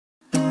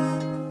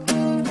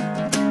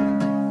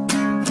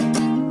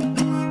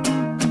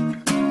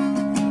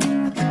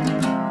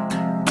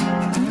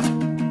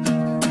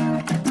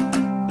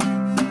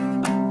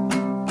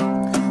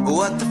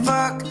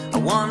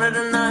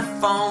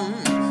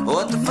iPhone.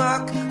 What the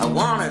fuck? I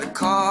wanted a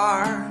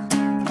car.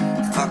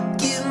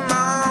 Fuck you,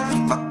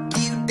 mom. Fuck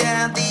you,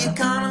 dad. The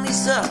economy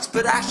sucks,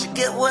 but I should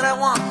get what I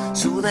want.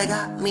 So they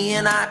got me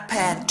an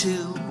iPad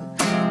too.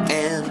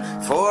 And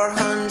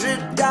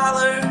 $400,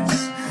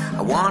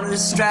 I wanted a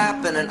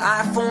strap and an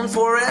iPhone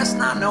 4S,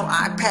 not no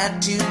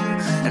iPad 2.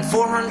 And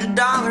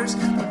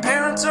 $400, my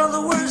parents are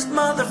the worst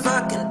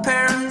motherfucking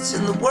parents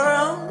in the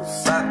world.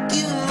 Fuck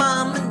you,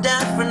 mom and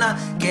dad, for not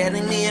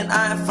getting me an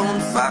iPhone.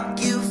 Fuck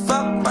you,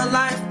 fuck my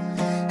life.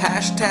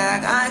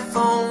 Hashtag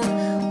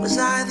iPhone. Was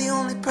I the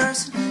only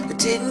person that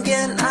didn't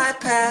get an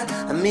iPad?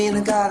 I mean,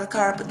 I got a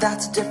car, but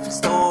that's a different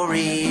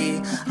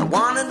story. I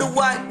wanted a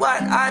white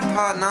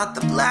iPod, not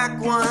the black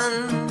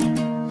one.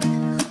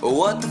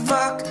 What the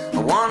fuck? I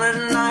wanted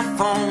an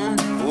iPhone.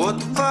 What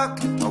the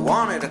fuck? I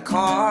wanted a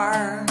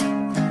car.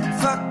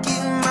 Fuck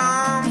you,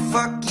 mom.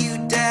 Fuck you,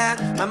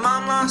 dad. My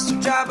mom lost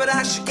her job, but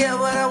I should get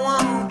what I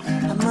want.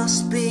 I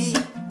must be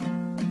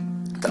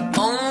the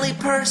only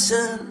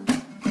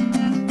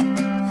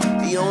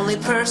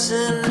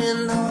person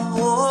in the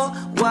whole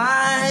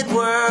wide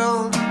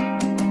world.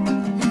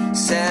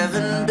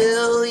 7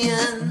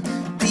 billion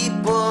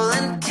people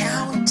and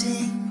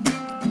counting,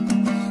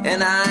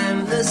 and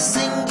I'm the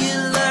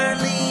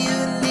singularly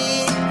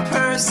unique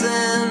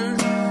person.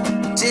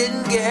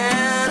 Didn't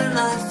get an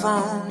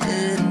iPhone,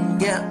 didn't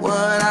get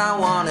what I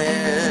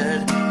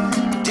wanted,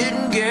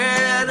 didn't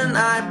get an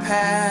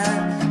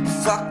iPad.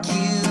 Fuck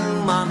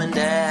you, mom and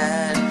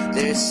dad.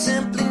 There's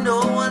simply no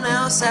one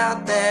else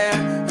out there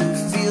who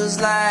feels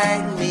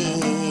like me.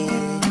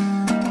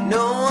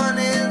 No one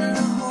in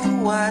the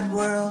whole wide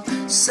world.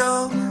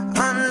 So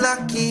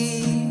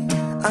unlucky,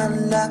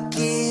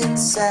 unlucky and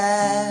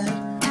sad,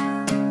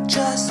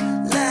 just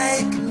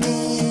like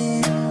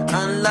me.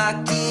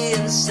 Unlucky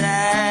and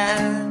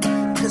sad,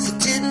 'cause I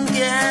didn't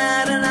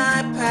get an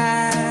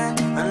iPad.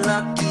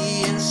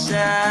 Unlucky and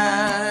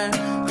sad,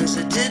 'cause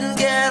I didn't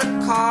get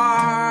a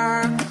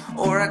car.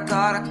 Or I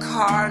got a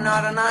car,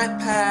 not an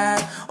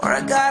iPad. Or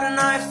I got an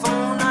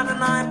iPhone, not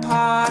an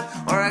iPod.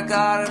 Or I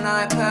got an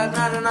iPad,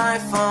 not an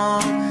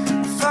iPhone.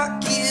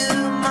 Fuck you,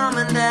 mom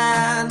and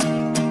dad.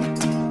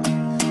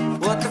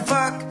 What the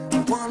fuck? I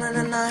wanted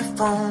an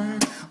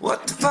iPhone.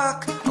 What the fuck?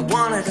 I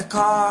wanted a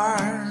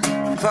car.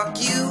 Fuck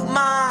you,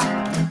 mom.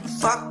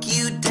 Fuck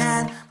you,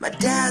 dad. My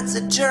dad's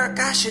a jerk.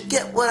 I should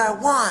get what I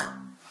want.